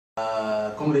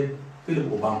Comrade Philip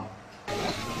Obong.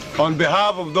 On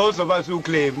behalf of those of us who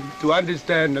claim to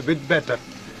understand a bit better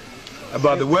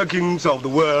about the workings of the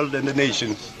world and the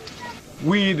nations,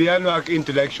 we, the Anuak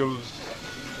intellectuals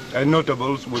and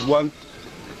notables, would want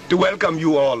to welcome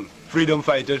you all, freedom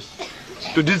fighters,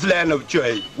 to this land of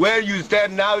Choi. Where you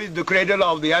stand now is the cradle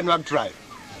of the Anuak tribe.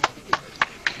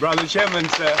 Brother Chairman,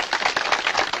 sir,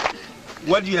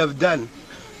 what you have done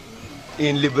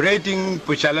in liberating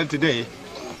Puchala today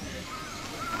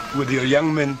with your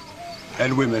young men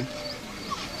and women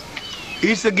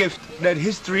is a gift that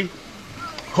history,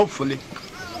 hopefully,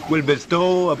 will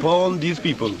bestow upon these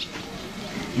people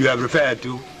you have referred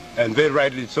to, and very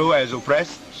rightly so, as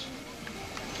oppressed.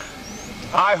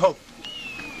 I hope,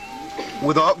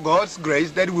 with God's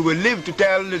grace, that we will live to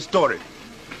tell the story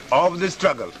of the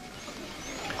struggle.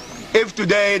 If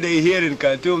today they hear in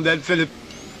Khartoum that Philip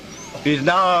is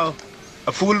now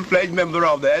a full-fledged member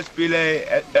of the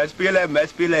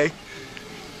SPLA,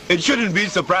 it shouldn't be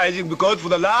surprising, because for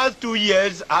the last 2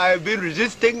 years I have been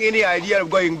resisting any idea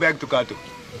of going back to Khartoum.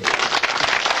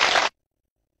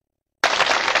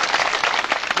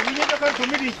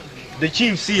 The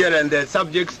chiefs here and their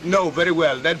subjects know very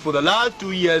well that for the last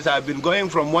 2 years I've been going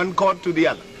from one court to the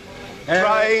other,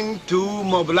 trying to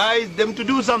mobilize them to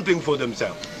do something for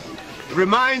themselves. It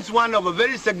reminds one of a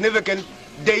very significant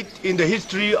date in the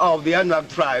history of the Anuak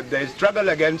tribe, their struggle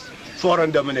against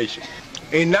foreign domination.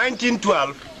 In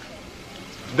 1912,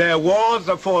 there was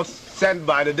a force sent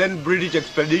by the then British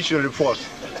Expeditionary Force.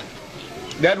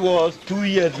 That was 2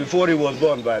 years before he was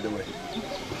born, by the way,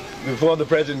 before the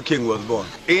present king was born.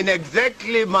 In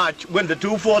exactly March, when the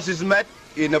two forces met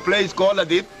in a place called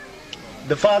Adit,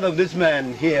 the father of this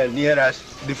man here near us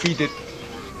defeated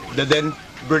the then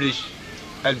British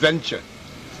adventure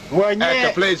at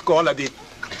a place called Adit.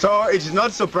 So it's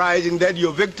not surprising that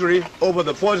your victory over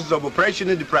the forces of oppression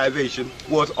and deprivation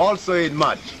was also in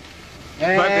March.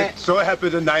 But it so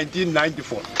happened in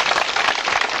 1994.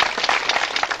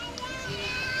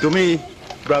 To me,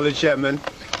 Brother Chairman,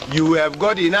 you have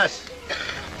got in us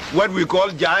what we call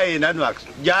Jai in Anuak.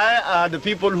 Jai are the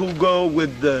people who go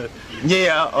with the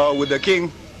Nyea or with the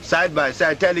king side by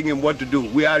side telling him what to do.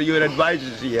 We are your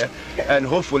advisors here, and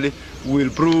hopefully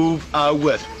we'll prove our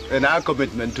worth and our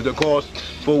commitment to the cause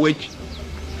for which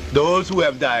those who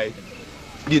have died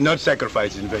did not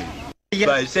sacrifice in vain.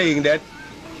 By saying that,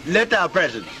 let our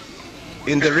presence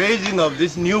in the raising of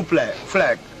this new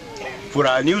flag for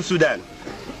our new Sudan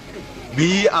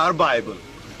be our Bible,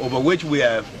 over which we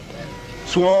have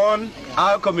sworn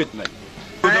our commitment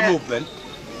to the movement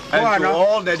and to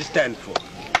all that it stands for.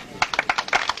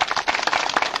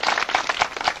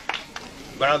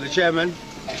 Brother Chairman,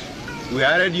 we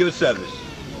are at your service.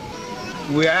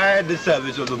 We are at the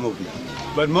service of the movement.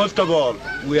 But most of all,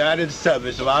 we are at the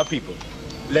service of our people.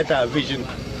 Let our vision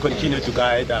continue to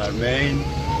guide our main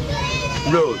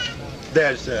road.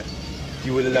 There, sir,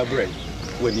 you will elaborate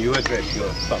when you address your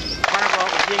public.